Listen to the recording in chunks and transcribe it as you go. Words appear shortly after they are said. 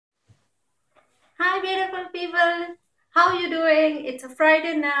beautiful people. How you doing? It's a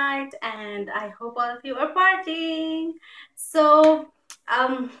Friday night and I hope all of you are partying. So,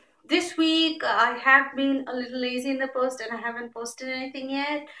 um, this week I have been a little lazy in the post and I haven't posted anything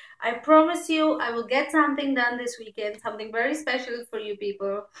yet. I promise you I will get something done this weekend, something very special for you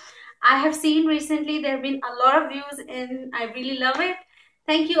people. I have seen recently there have been a lot of views and I really love it.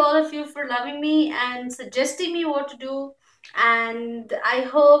 Thank you all of you for loving me and suggesting me what to do. And I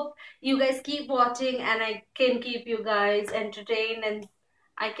hope you guys keep watching and I can keep you guys entertained and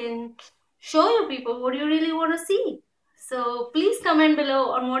I can show you people what you really want to see. So please comment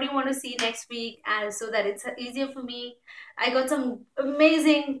below on what you want to see next week and so that it's easier for me. I got some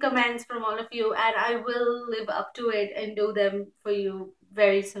amazing comments from all of you and I will live up to it and do them for you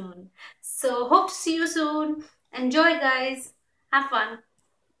very soon. So hope to see you soon. Enjoy guys. Have fun.